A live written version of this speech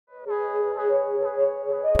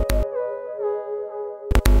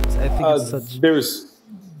think it's such...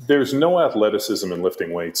 There's no athleticism in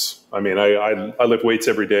lifting weights. I mean, I lift weights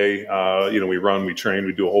every day. We run, we train,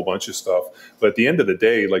 we do a whole bunch of stuff. But at the end of the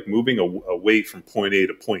day, like moving a weight from point A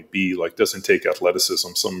to point B, like doesn't take athleticism.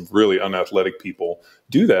 Some really unathletic people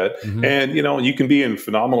do that. Mm-hmm. And, you can be in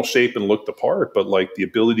phenomenal shape and look the part, but like the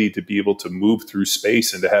ability to be able to move through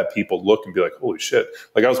space and to have people look and be like, holy shit.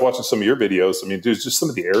 Like I was watching some of your videos. I mean, dude, just some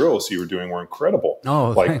of the aerials you were doing were incredible. Oh,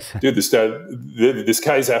 like, thanks. Dude, this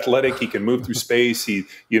guy's athletic. He can move through space. He,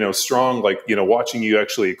 strong, like, watching you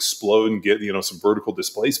actually explode and get, some vertical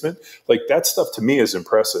displacement. Like that stuff to me is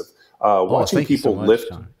impressive. Watching people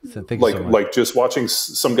lift, like just watching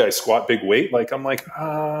some guy squat big weight, like I'm like,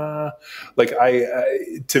 to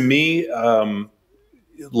me,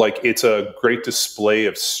 like it's a great display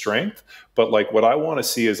of strength. But like what I want to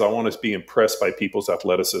see is I want to be impressed by people's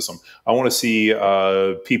athleticism. I want to see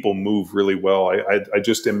people move really well. I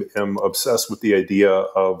just am obsessed with the idea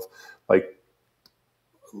of like,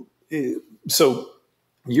 so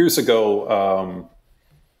years ago,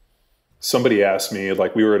 somebody asked me,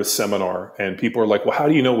 like we were at a seminar and people were like, well, how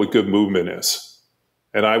do you know what good movement is?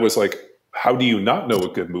 And I was like, how do you not know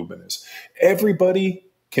what good movement is? Everybody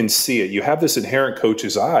can see it. You have this inherent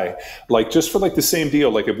coach's eye, like just for like the same deal.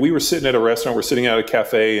 Like if we were sitting at a restaurant, we're sitting at a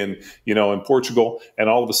cafe and, in Portugal, and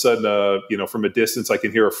all of a sudden, from a distance, I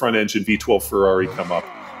can hear a front engine V12 Ferrari come up.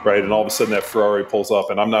 Right. And all of a sudden that Ferrari pulls up,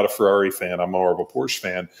 and I'm not a Ferrari fan. I'm more of a Porsche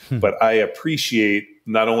fan, but I appreciate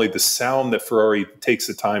not only the sound that Ferrari takes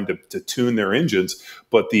the time to tune their engines,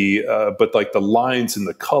 but like the lines and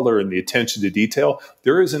the color and the attention to detail.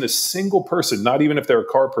 There isn't a single person, not even if they're a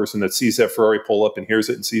car person, that sees that Ferrari pull up and hears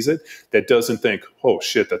it and sees it, that doesn't think, oh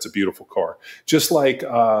shit, that's a beautiful car. Just like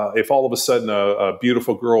if all of a sudden a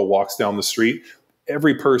beautiful girl walks down the street,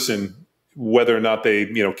 every person, whether or not they,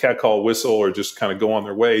 catcall, whistle, or just kind of go on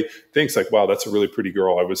their way, thinks like, wow, that's a really pretty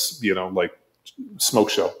girl. I was, like smoke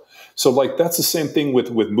show. So like, that's the same thing with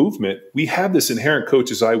movement. We have this inherent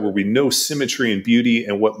coach's eye where we know symmetry and beauty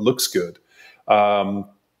and what looks good. And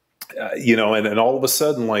all of a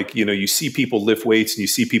sudden, like, you see people lift weights and you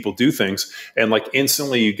see people do things, and like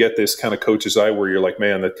instantly you get this kind of coach's eye where you're like,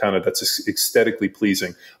 man, that's aesthetically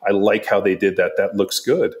pleasing. I like how they did that. That looks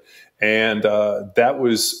good. And that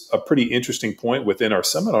was a pretty interesting point within our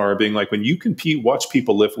seminar, being like, when you watch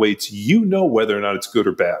people lift weights, whether or not it's good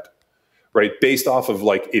or bad, right? Based off of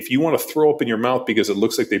like, if you want to throw up in your mouth because it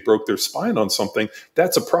looks like they broke their spine on something,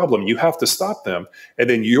 that's a problem. You have to stop them. And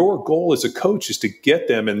then your goal as a coach is to get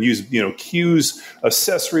them and use, cues,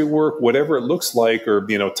 accessory work, whatever it looks like, or,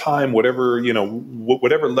 time, whatever,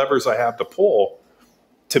 whatever levers I have to pull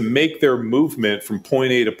to make their movement from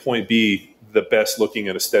point A to point B the best looking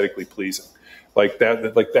and aesthetically pleasing. Like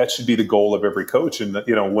that should be the goal of every coach. And,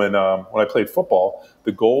 when I played football,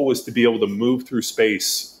 the goal was to be able to move through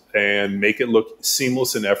space and make it look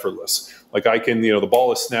seamless and effortless. Like I can, the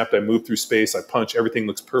ball is snapped, I move through space, I punch, everything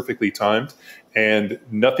looks perfectly timed, and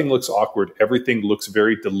nothing looks awkward. Everything looks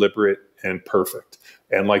very deliberate and perfect.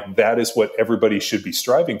 And like, that is what everybody should be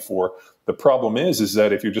striving for. The problem is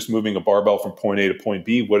that if you're just moving a barbell from point A to point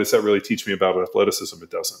B, what does that really teach me about athleticism?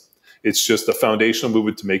 It doesn't. It's just a foundational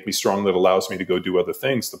movement to make me strong that allows me to go do other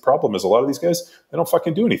things. The problem is a lot of these guys, they don't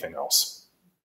fucking do anything else.